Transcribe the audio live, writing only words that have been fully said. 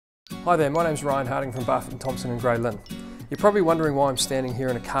Hi there, my name's Ryan Harding from Barfoot and Thompson and Lynn. You're probably wondering why I'm standing here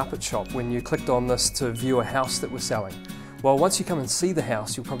in a carpet shop when you clicked on this to view a house that we're selling. Well, once you come and see the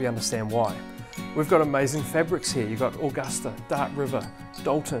house, you'll probably understand why. We've got amazing fabrics here. You've got Augusta, Dark River,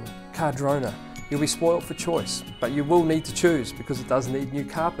 Dalton, Cardrona. You'll be spoilt for choice, but you will need to choose because it does need new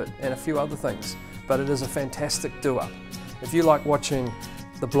carpet and a few other things. But it is a fantastic do-up. If you like watching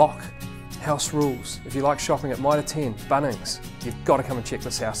The Block, House Rules, if you like shopping at Mitre 10, Bunnings, you've got to come and check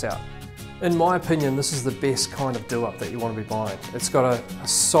this house out. In my opinion, this is the best kind of do-up that you want to be buying. It's got a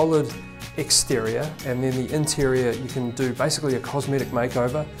solid exterior, and then the interior you can do basically a cosmetic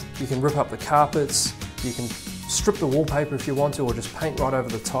makeover. You can rip up the carpets, you can strip the wallpaper if you want to, or just paint right over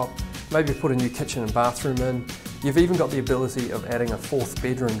the top. Maybe put a new kitchen and bathroom in. You've even got the ability of adding a fourth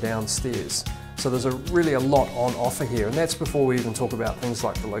bedroom downstairs. So there's really a lot on offer here, and that's before we even talk about things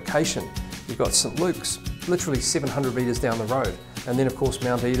like the location. You've got St Luke's, literally 700 metres down the road, and then of course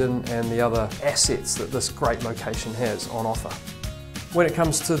Mount Eden and the other assets that this great location has on offer. When it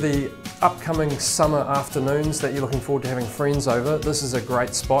comes to the upcoming summer afternoons that you're looking forward to having friends over, this is a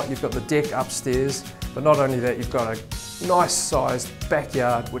great spot. You've got the deck upstairs, but not only that, you've got a nice sized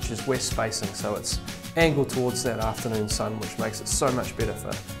backyard which is west facing, so it's angled towards that afternoon sun, which makes it so much better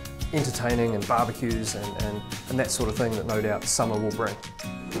for entertaining and barbecues and that sort of thing that no doubt summer will bring.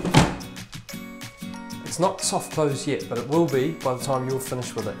 It's not soft closed yet, but it will be by the time you're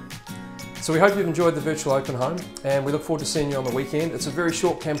finished with it. So we hope you've enjoyed the virtual open home, and we look forward to seeing you on the weekend. It's a very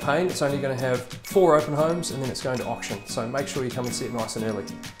short campaign. It's only going to have 4 open homes and then it's going to auction. So make sure you come and see it nice and early.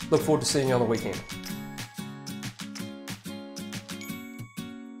 Look forward to seeing you on the weekend.